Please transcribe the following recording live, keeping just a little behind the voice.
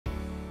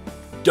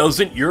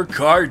Doesn't your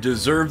car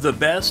deserve the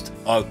best?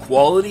 A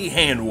quality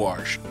hand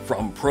wash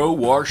from Pro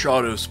Wash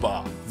Auto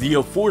Spa, the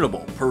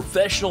affordable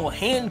professional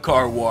hand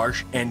car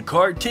wash and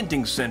car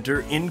tinting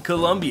center in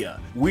Columbia.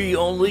 We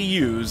only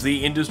use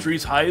the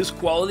industry's highest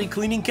quality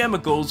cleaning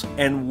chemicals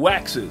and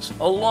waxes,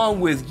 along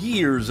with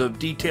years of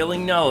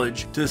detailing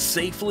knowledge to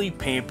safely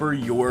pamper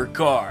your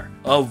car.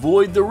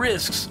 Avoid the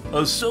risks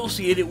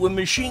associated with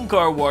machine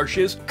car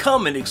washes.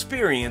 Come and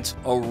experience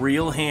a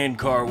real hand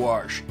car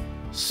wash.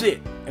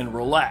 Sit and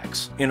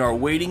relax in our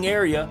waiting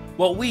area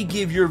while we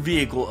give your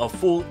vehicle a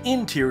full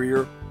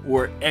interior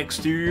or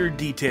exterior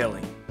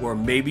detailing. Or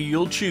maybe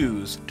you'll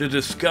choose to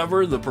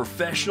discover the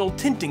professional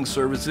tinting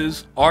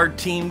services our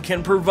team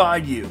can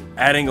provide you,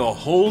 adding a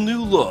whole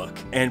new look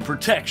and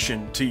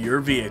protection to your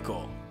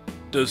vehicle.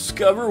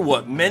 Discover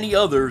what many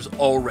others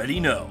already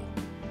know.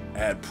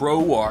 At Pro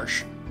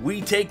Wash,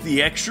 we take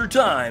the extra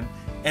time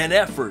and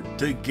effort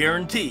to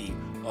guarantee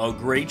a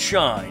great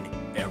shine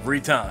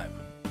every time.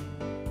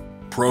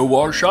 Pro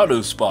Wash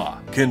Auto Spa,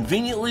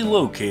 conveniently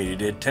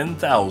located at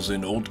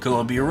 10,000 Old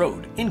Columbia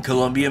Road in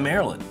Columbia,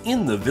 Maryland,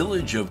 in the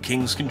village of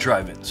King's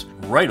Contrivance,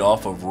 right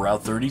off of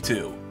Route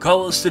 32.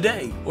 Call us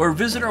today or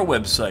visit our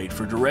website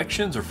for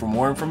directions or for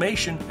more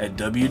information at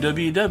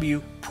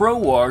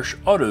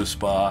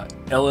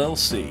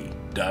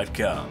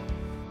www.prowashautospa.llc.com.